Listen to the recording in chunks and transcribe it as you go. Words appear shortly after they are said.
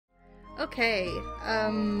Okay,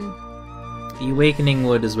 The Awakening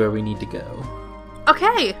Wood is where we need to go.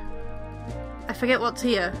 Okay! I forget what's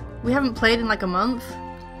here. We haven't played in like a month.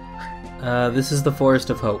 This is the Forest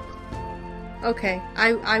of Hope. Okay,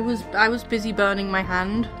 I was busy burning my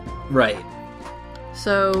hand, Right.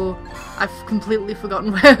 so I've completely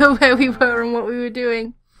forgotten where we were and what we were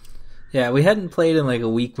doing. Yeah, we hadn't played in like a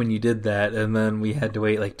week when you did that, and then we had to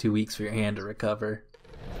wait like 2 weeks for your hand to recover.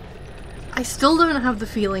 I still don't have the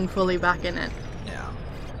feeling fully back in it. Yeah.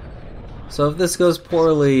 So if this goes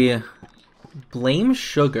poorly, blame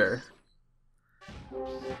sugar.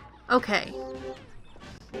 Okay.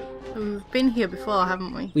 We've been here before,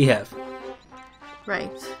 haven't we? We have.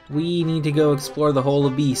 Right. We need to go explore the Hole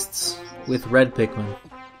of Beasts with red Pikmin.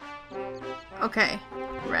 Okay.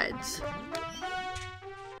 Reds.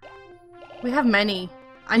 We have many.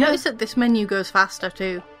 I noticed that this menu goes faster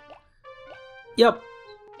too. Yep.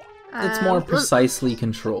 It's more let's- precisely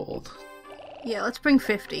controlled. Yeah, let's bring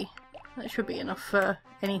 50. That should be enough for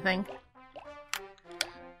anything.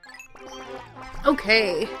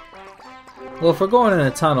 Okay. Well, if we're going in a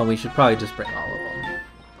tunnel, we should probably just bring all of them.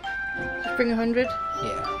 Let's bring 100.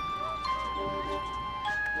 Yeah.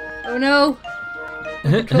 Oh no!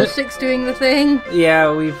 Control 6 doing the thing.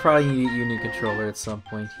 Yeah, we probably need a new controller at some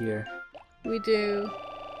point here. We do.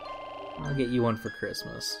 I'll get you one for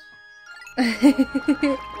Christmas.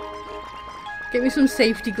 Get me some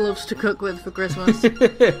safety gloves to cook with for Christmas.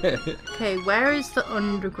 Okay, where is the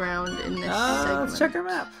underground in this segment? Let's check our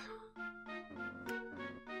map.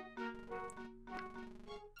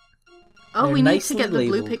 Oh, They're we need to nicely get the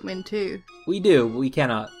blue labeled. Pikmin too. We do, but we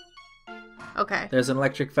cannot. Okay. There's an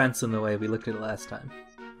electric fence in the way. We looked at it last time.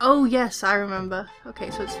 Oh yes, I remember. Okay,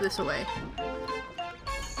 so it's this away.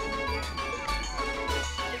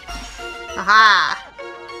 Aha!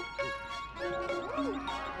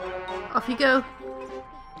 Off you go.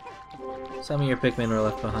 Some of your Pikmin were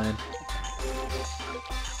left behind.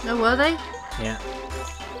 No, were they? Yeah.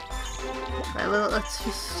 Right, let's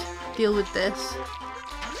just deal with this.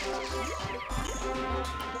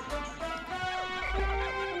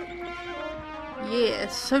 Yeah,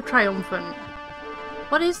 it's so triumphant.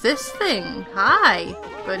 What is this thing? Hi,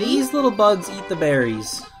 buddy. These little bugs eat the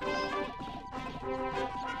berries.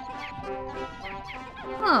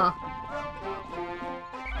 Huh.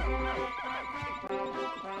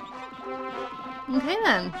 Okay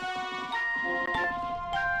then.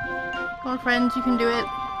 Come on, friends, you can do it.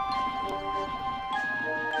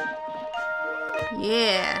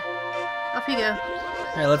 Yeah. Off you go.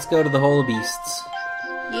 Alright, let's go to the Hole of Beasts.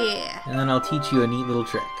 Yeah. And then I'll teach you a neat little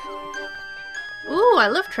trick. Ooh, I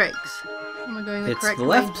love tricks. Am I going the It's correct the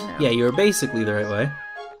way? left. No. Yeah, you were basically the right way.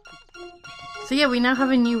 So yeah, we now have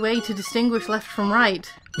a new way to distinguish left from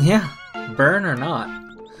right. Yeah. Burn or not.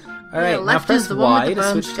 Alright, now left press is the one Y with the to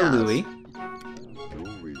burned switch to scars. Louie,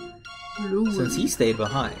 Louie. since he stayed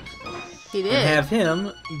behind. He did. And have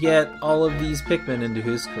him get all of these Pikmin into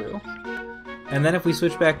his crew. And then if we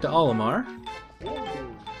switch back to Olimar,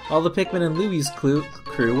 all the Pikmin in Louie's crew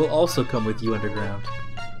will also come with you underground.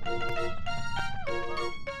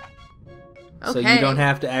 So you don't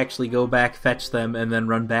have to actually go back, fetch them, and then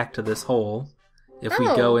run back to this hole. If we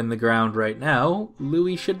go in the ground right now,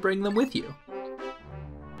 Louie should bring them with you.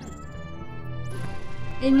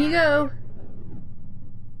 In you go.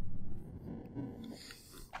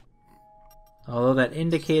 Although that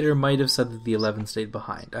indicator might have said that the 11 stayed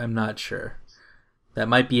behind. I'm not sure. That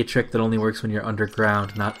might be a trick that only works when you're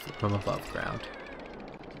underground, not from above ground.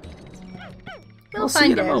 We'll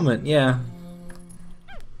see in a moment, yeah.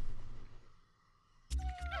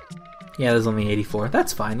 Yeah, there's only 84.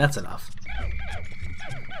 That's fine, that's enough.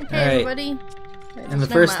 Okay, Alright. everybody. And the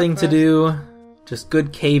first thing to do, just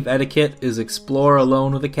good cave etiquette, is explore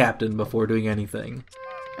alone with a captain before doing anything.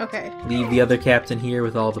 Okay, Leave the other captain here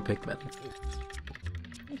with all the Pikmin.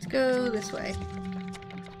 let's go this way.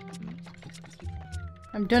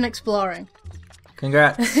 I'm done exploring.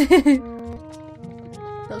 Congrats!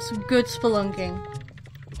 That's some good spelunking.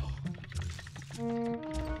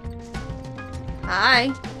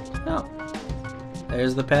 Hi. Oh.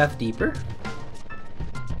 There's the path deeper.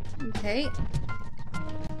 Okay.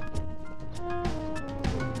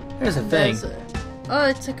 There's a thing. Oh,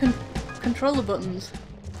 it's a controller buttons.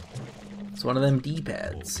 It's one of them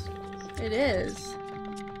D-pads. It is.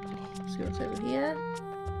 Let's see what's over here.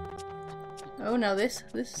 Oh, now this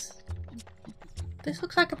looks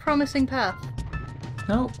like a promising path.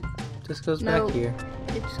 Nope. Just goes No. back here.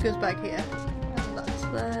 It just goes back here. And that's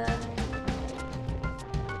there.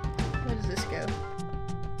 Where does this go?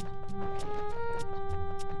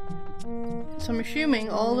 So I'm assuming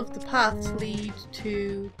all of the paths lead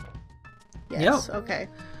to... Yes, Yep. okay.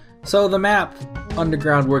 So the map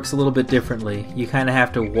underground works a little bit differently. You kind of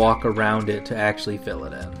have to walk around it to actually fill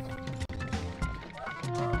it in.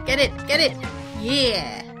 Get it! Get it!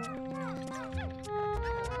 Yeah!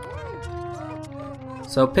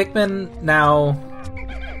 So Pikmin now...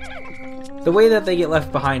 The way that they get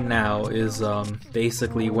left behind now is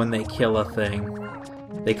basically when they kill a thing,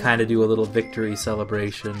 they kind of do a little victory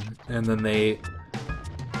celebration, and then they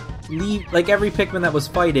leave. Like every Pikmin that was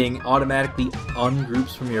fighting automatically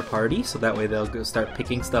ungroups from your party, so that way they'll go start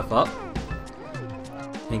picking stuff up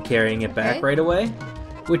and carrying it back right away.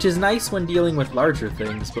 Which is nice when dealing with larger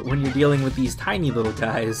things, but when you're dealing with these tiny little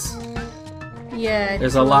guys, yeah,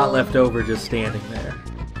 there's a lot left over just standing there.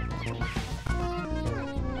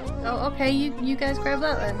 Oh, okay, you guys grab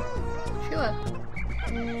that then. Sure.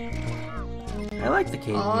 I like the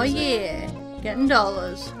cave Oh music. yeah, getting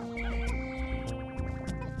dollars.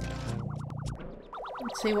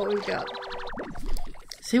 Let's see what we've got.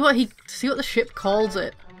 See what the ship calls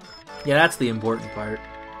it. Yeah, that's the important part.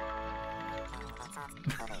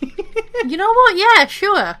 You know what? Yeah,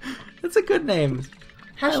 sure. That's a good name.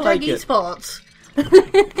 Hashtag like it. esports.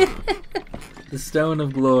 The Stone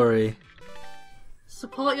of Glory.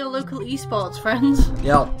 Support your local esports, friends.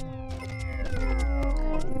 Yep.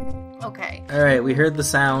 Okay. Alright, we heard the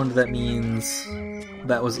sound. That means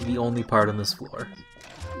that was the only part on this floor.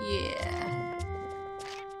 Yeah.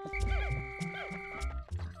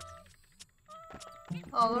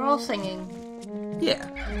 Oh, they're all singing. Yeah.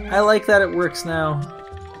 I like that it works now.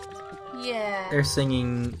 Yeah. Their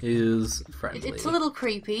singing is friendly. It's a little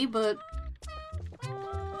creepy, but...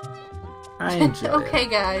 I enjoy it. Okay,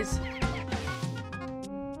 guys.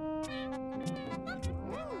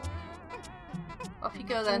 Off you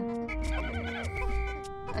go then.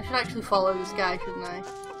 I should actually follow this guy, shouldn't I?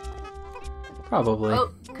 Probably.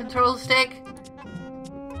 Oh, control stick.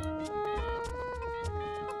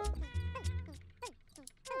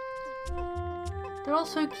 They're all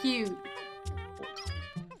so cute.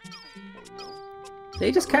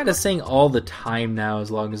 They just kind of sing all the time now as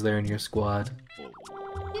long as they're in your squad.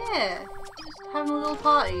 Yeah, just having a little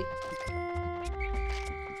party.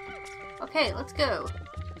 Okay, let's go.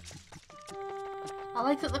 I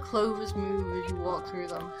like that the clovers move as you walk through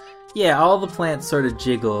them. Yeah, all the plants sort of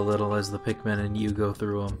jiggle a little as the Pikmin and you go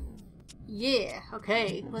through them. Yeah,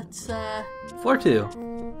 okay, let's Floor 2.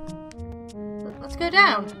 let's go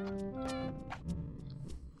down.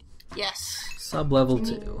 Yes. Sub-level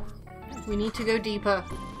 2. We need to go deeper.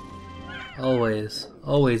 Always.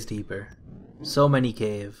 Always deeper. So many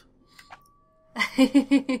cave.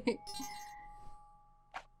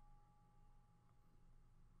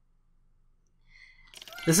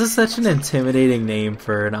 This is such an intimidating name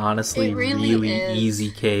for an honestly It really is.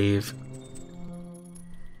 easy cave.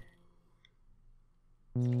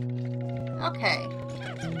 Okay.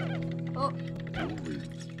 Oh.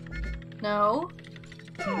 No.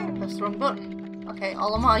 Press the wrong button. Okay,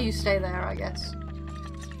 Olimar, you stay there, I guess.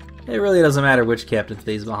 It really doesn't matter which captain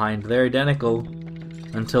stays behind. They're identical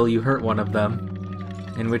until you hurt one of them.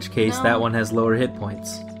 In which case, No. that one has lower hit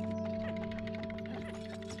points.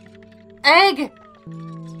 Egg!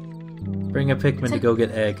 Bring a Pikmin to go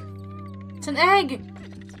get egg. It's an egg!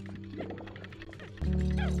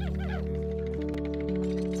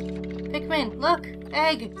 Pikmin, look!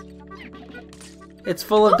 Egg! It's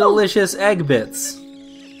full of Ooh. delicious egg bits,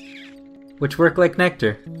 which work like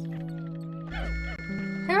nectar.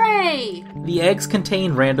 Hooray! The eggs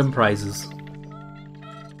contain random prizes.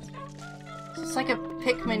 It's like a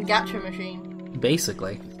Pikmin gacha machine.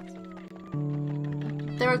 Basically.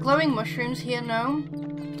 There are glowing mushrooms here, no?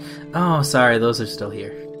 Oh, sorry, those are still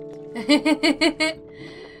here.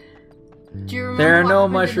 Do you remember There are what no happened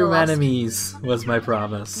in the mushroom last- enemies, was my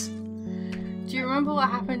promise. Do you remember what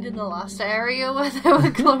happened in the last area where there were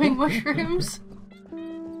glowing mushrooms?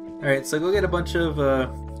 Alright, so go get a bunch of,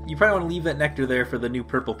 you probably want to leave that nectar there for the new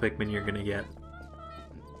purple Pikmin you're gonna get.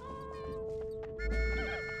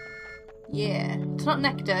 Yeah. It's not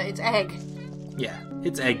nectar, it's egg. Yeah,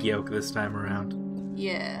 it's egg yolk this time around.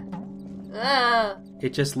 Yeah.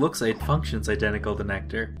 It just it functions identical to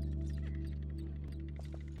nectar.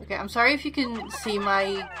 Okay, I'm sorry if you can see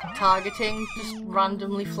my targeting just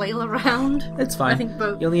randomly flail around. It's fine. I think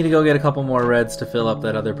both. You'll need to go get a couple more reds to fill up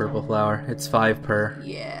that other purple flower. It's 5 per.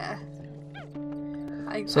 Yeah.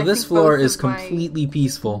 So I this think floor both is of my- completely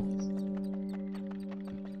peaceful.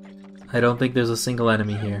 I don't think there's a single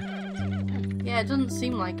enemy here. Yeah, it doesn't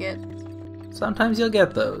seem like it. Sometimes you'll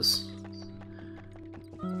get those.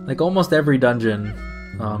 Like almost every dungeon,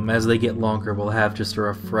 as they get longer, will have just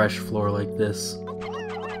a fresh floor like this.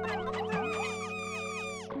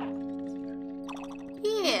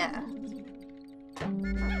 Yeah.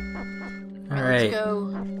 Let's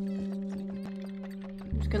go.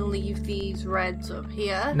 I'm just gonna leave these reds up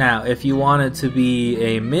here. Now, if you wanted to be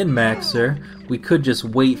a min-maxer, we could just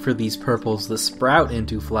wait for these purples to sprout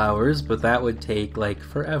into flowers, but that would take, like,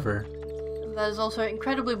 forever. That is also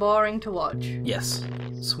incredibly boring to watch. Yes.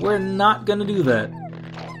 So we're not gonna do that.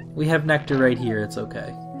 We have nectar right here, it's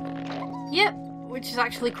okay. Yep, which is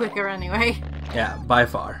actually quicker anyway. Yeah, by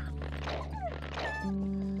far.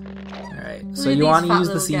 Alright, so Look at you want these to fat use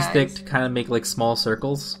the little C-stick guys. to kind of make, like, small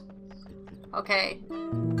circles? Okay.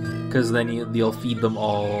 Because then you'll feed them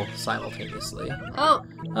all simultaneously. Oh,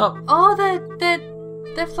 Oh,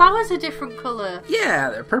 their flowers are different colour. yeah,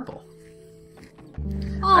 they're purple.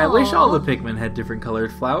 Aww. I wish all the Pikmin had different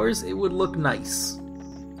colored flowers. It would look nice.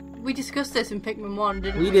 We discussed this in Pikmin 1,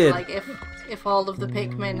 didn't we? We did. Like, if all of the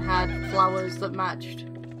Pikmin had flowers that matched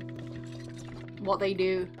what they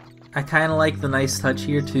do. I kind of like the nice touch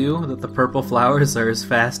here, too, that the purple flowers are as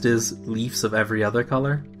fast as leaves of every other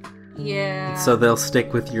color. Yeah. So they'll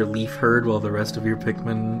stick with your leaf herd while the rest of your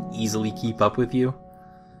Pikmin easily keep up with you.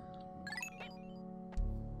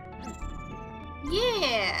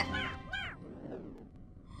 Yeah!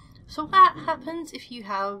 So what happens if you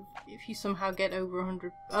somehow get over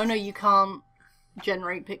 100... Oh no, you can't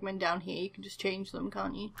generate Pikmin down here, you can just change them,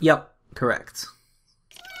 can't you? Yep, correct.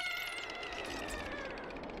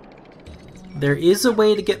 There is a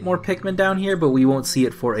way to get more Pikmin down here, but we won't see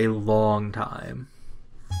it for a long time.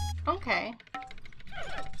 Okay.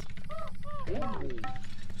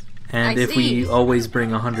 And I if we see. always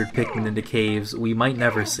bring 100 Pikmin into caves, we might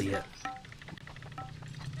never see it.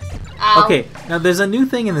 Ow. Okay, now there's a new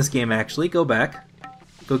thing in this game, actually. Go back.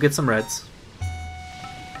 Go get some reds.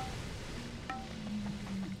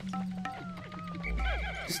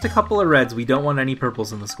 Just a couple of reds. We don't want any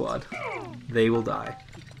purples in the squad. They will die.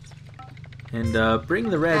 And bring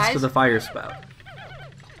the reds to Guys? the fire spout.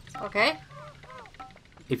 Okay.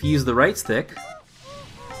 If you use the right stick,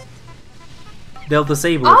 they'll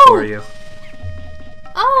disable it Oh! for you.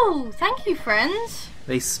 Oh, thank you, friends.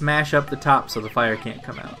 They smash up the top so the fire can't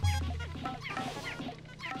come out.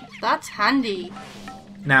 That's handy.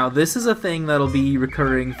 Now, this is a thing that'll be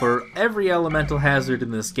recurring for every elemental hazard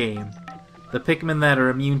in this game. The Pikmin that are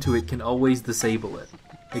immune to it can always disable it.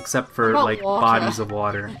 Except for, What about like, water? bodies of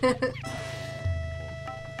water.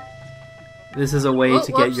 This is a way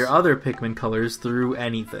to get whoops. your other Pikmin colors through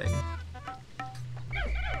anything.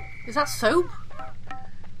 Is that soap?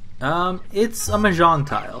 It's a Mahjong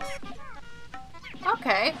tile.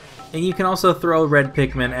 Okay. And you can also throw red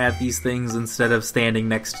Pikmin at these things instead of standing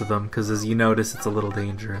next to them, because as you notice, it's a little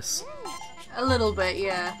dangerous. A little bit,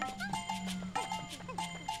 yeah.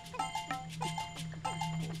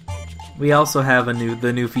 We also have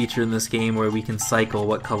the new feature in this game where we can cycle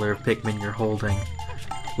what color of Pikmin you're holding,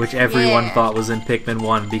 which everyone Yeah. thought was in Pikmin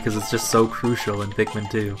 1 because it's just so crucial in Pikmin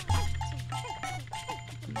 2.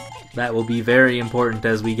 That will be very important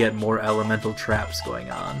as we get more elemental traps going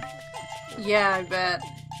on. Yeah, I bet.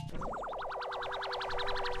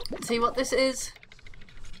 See what this is?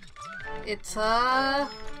 It's a...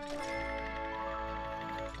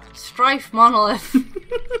 Strife Monolith.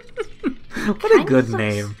 What a good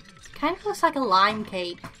name. Kind of looks like a lime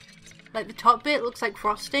cake. Like the top bit looks like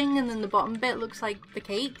frosting and then the bottom bit looks like the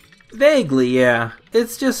cake. Vaguely, yeah.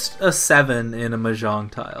 It's just a 7 in a Mahjong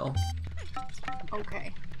tile.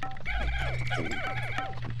 Okay.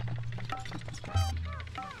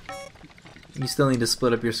 You still need to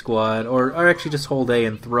split up your squad, or actually just hold A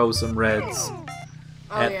and throw some reds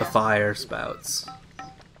at the fire spouts.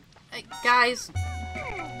 Guys,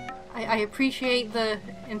 I appreciate the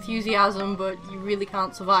enthusiasm, but you really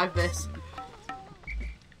can't survive this.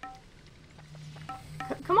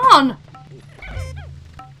 Come on!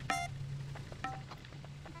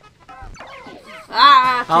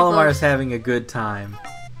 Ah! too Olimar's close. having a good time.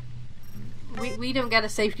 We don't get a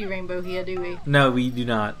safety rainbow here, do we? No, we do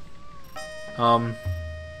not.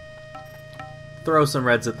 Throw some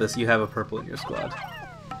reds at this, you have a purple in your squad.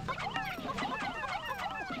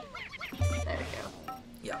 There we go.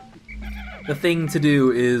 Yeah. The thing to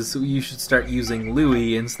do is you should start using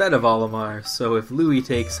Louis instead of Olimar, so if Louis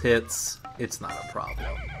takes hits, it's not a problem.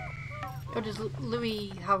 Oh, does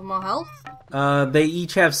Louis have more health? They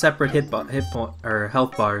each have separate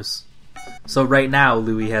health bars. So right now,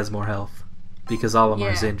 Louis has more health, because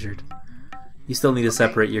Olimar's Yeah. injured. You still need to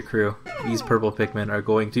separate your crew. These purple Pikmin are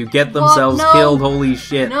going to get themselves No. killed, holy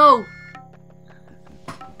shit. No!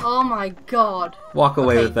 Oh my god. Walk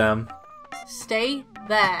away Okay. with them. Stay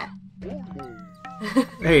there.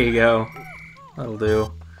 There you go. That'll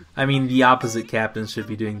do. I mean, the opposite captains should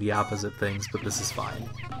be doing the opposite things, but this is fine.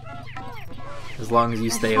 As long as you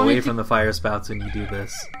stay just wanted away to- from the fire spouts when you do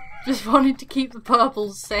this. Just wanted to keep the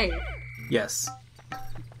purples safe. Yes.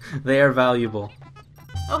 They are valuable.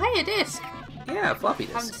 Oh hey, a disc! Yeah, floppy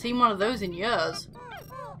Haven't disk. seen one of those in years.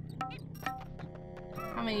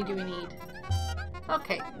 How many do we need?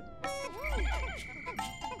 Okay.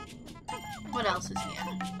 What else is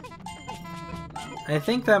here? I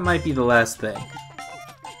think that might be the last thing.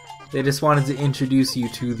 They just wanted to introduce you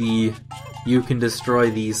to the you can destroy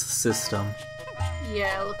these system.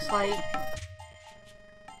 Yeah, it looks like...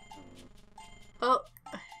 Oh.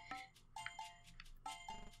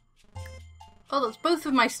 Oh, that's both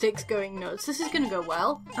of my sticks going nuts. This is gonna go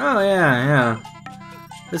well. Oh yeah, yeah.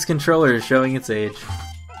 This controller is showing its age.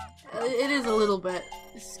 It is a little bit.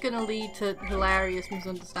 This is gonna lead to hilarious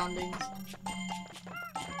misunderstandings.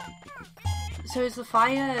 So is the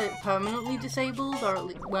fire permanently disabled, or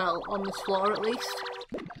well, on this floor at least?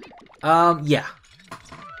 Yeah.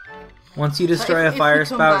 Once you destroy a fire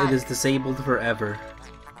spout, back... it is disabled forever.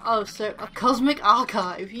 Oh, so a cosmic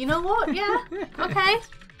archive. You know what? Yeah. Okay.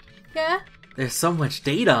 Yeah. There's so much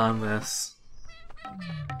data on this.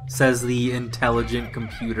 Says the intelligent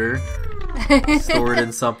computer. Stored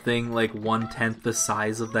in something like 1/10 the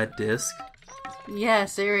size of that disk. Yeah,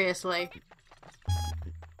 seriously.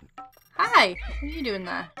 Hi! What are you doing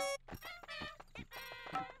there?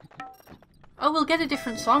 Oh, we'll get a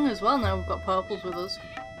different song as well now we've got purples with us.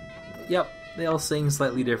 Yep, they all sing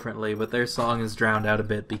slightly differently, but their song is drowned out a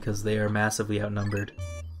bit because they are massively outnumbered.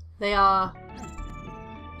 They are.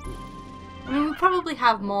 I mean, we probably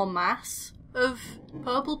have more mass of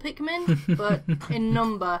purple Pikmin, but in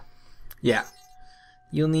number. Yeah.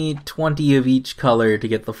 You'll need 20 of each color to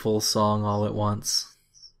get the full song all at once.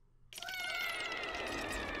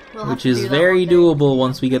 Which is very doable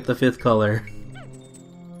once we get the 5th color.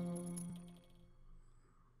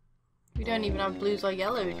 We don't even have blues or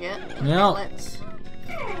yellows yet. No. Let's...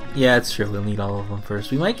 Yeah, it's true. We'll need all of them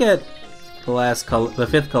first. We might get the last color, the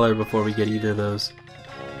 5th color, before we get either of those.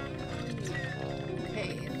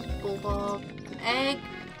 Okay, it's bulbob, egg,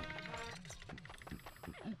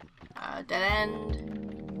 dead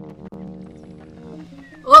end.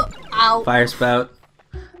 Oh, ow! Fire spout.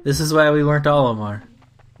 This is why we weren't Olimar.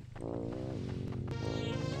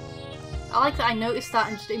 I like that I noticed that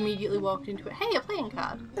and just immediately walked into it. Hey, a playing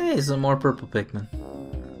card. Hey, some more purple Pikmin.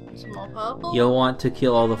 Some more purple? You'll want to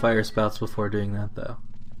kill all the fire spouts before doing that, though.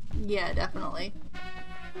 Yeah, definitely.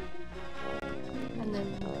 And then...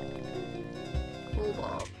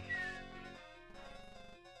 bulbob.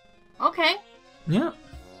 Okay. Yeah.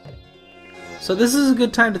 So this is a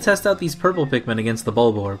good time to test out these purple Pikmin against the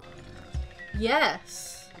Bulborb.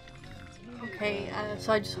 Yes. Okay,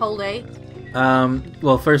 so I just hold A.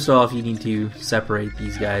 Well, first off, you need to separate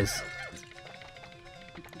these guys.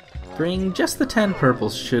 Bring just the 10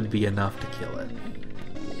 purples should be enough to kill it.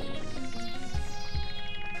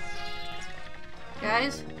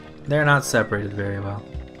 Guys? They're not separated very well.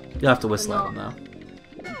 You'll have to whistle at them, though.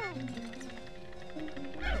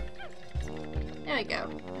 There we go.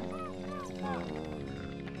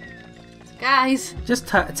 Guys! Just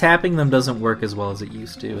tapping them doesn't work as well as it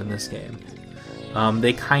used to in this game.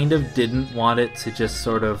 They kind of didn't want it to just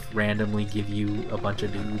sort of randomly give you a bunch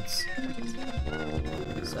of dudes.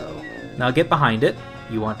 So, now get behind it.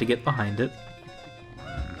 You want to get behind it.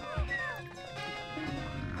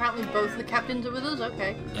 Apparently both the captains are with us?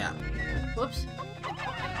 Okay. Yeah. Whoops.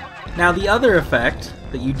 Now the other effect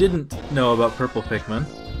that you didn't know about purple Pikmin,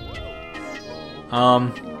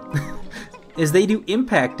 is they do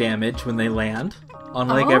impact damage when they land,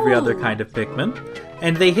 unlike every other kind of Pikmin.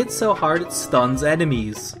 And they hit so hard it stuns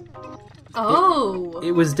enemies. Oh!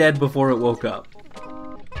 It was dead before it woke up.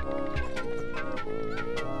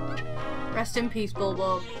 Rest in peace,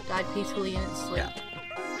 Bulbob. Died peacefully in its sleep. Yeah.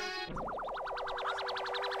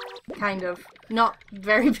 Kind of. Not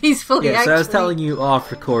very peacefully, Yeah, so actually. I was telling you off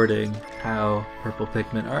recording how purple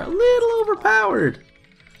Pikmin are a little overpowered.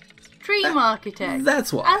 Dream Architect.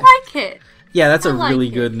 That's why. I like it. Yeah, that's a like really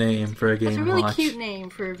it. good name for a game It's a really watch. cute name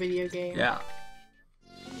for a video game. Yeah.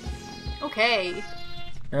 Okay.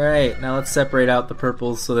 Alright, now let's separate out the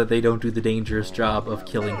purples so that they don't do the dangerous job of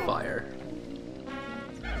killing fire.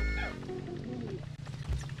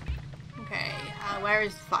 Okay, where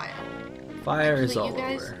is the fire? Fire is Actually, all you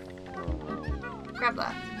guys- over. Grab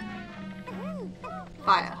that.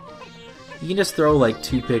 Fire. You can just throw like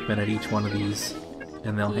 2 Pikmin at each one of these,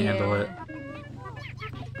 and they'll handle it.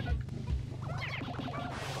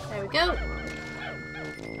 There we go.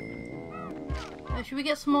 Should we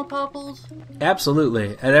get some more purples?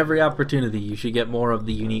 Absolutely. At every opportunity, you should get more of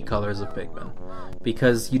the unique colors of Pikmin.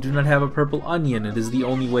 Because you do not have a purple onion, it is the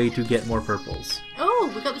only way to get more purples.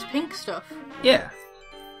 Oh, we got this pink stuff. Yeah.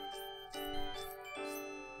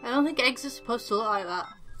 I don't think eggs are supposed to look like that.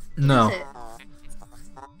 No. Is it?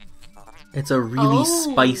 It's a really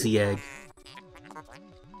spicy egg.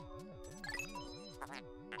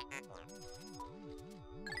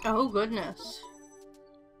 Oh, goodness.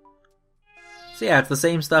 So yeah, it's the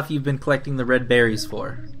same stuff you've been collecting the red berries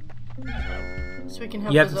for. So we can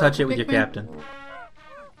help You have to us touch out it with your Pikmin? captain.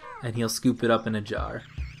 And he'll scoop it up in a jar.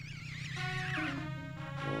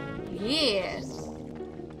 Yeah.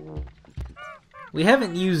 We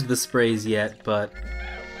haven't used the sprays yet, but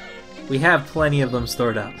we have plenty of them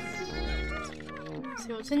stored up.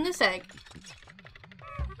 See what's in this egg.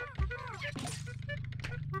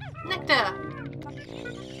 Nectar!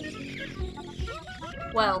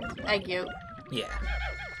 Well, egg yolk. Yeah.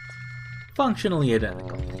 Functionally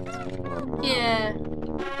identical. Yeah.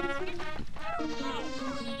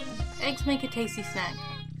 Eggs make a tasty snack.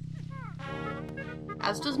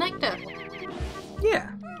 As does nectar. Yeah.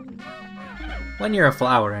 When you're a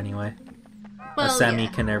flower, anyway. Well, A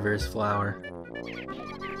semi-carnivorous flower.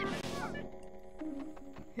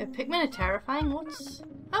 Yeah, Pikmin are terrifying. What's...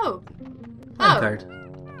 Oh! End Oh! card.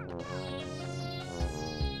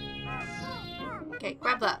 Okay,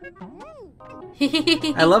 grab that.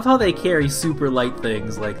 I love how they carry super light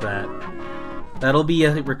things like that. That'll be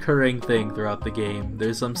a recurring thing throughout the game.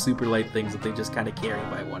 There's some super light things that they just kind of carry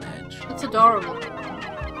by one edge. That's adorable.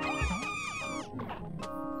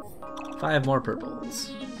 5 more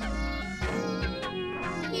purples.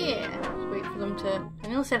 Yeah. Just wait for them to... I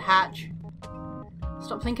nearly said hatch.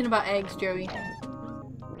 Stop thinking about eggs, Joey.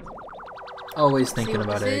 Always See thinking what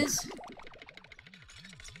about this eggs. is?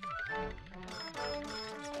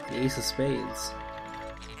 The Ace of Spades.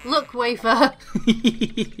 Look, wafer!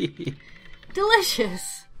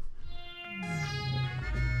 Delicious!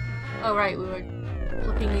 Oh right, we were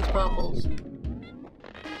looking these purples.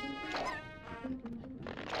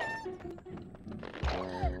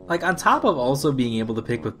 Like, on top of also being able to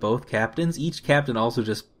pick with both captains, each captain also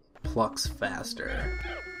just plucks faster.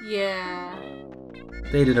 Yeah.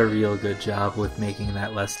 They did a real good job with making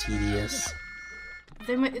that less tedious.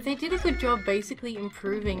 They did a good job basically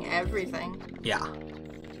improving everything. Yeah.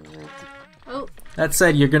 Oh, That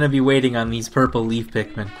said, you're gonna be waiting on these purple leaf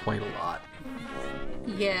Pikmin quite a lot.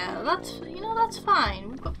 yeah, that's, you know, that's fine.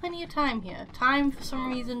 We've got plenty of time here. Time, for some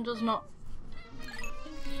reason, does not...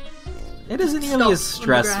 It isn't nearly as Stop on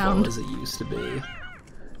the stressful ground. as it used to be.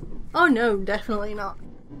 Oh no, definitely not.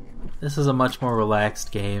 This is a much more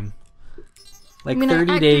relaxed game. Like, I mean, I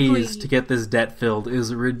 30 actively- days to get this debt filled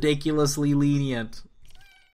is ridiculously lenient.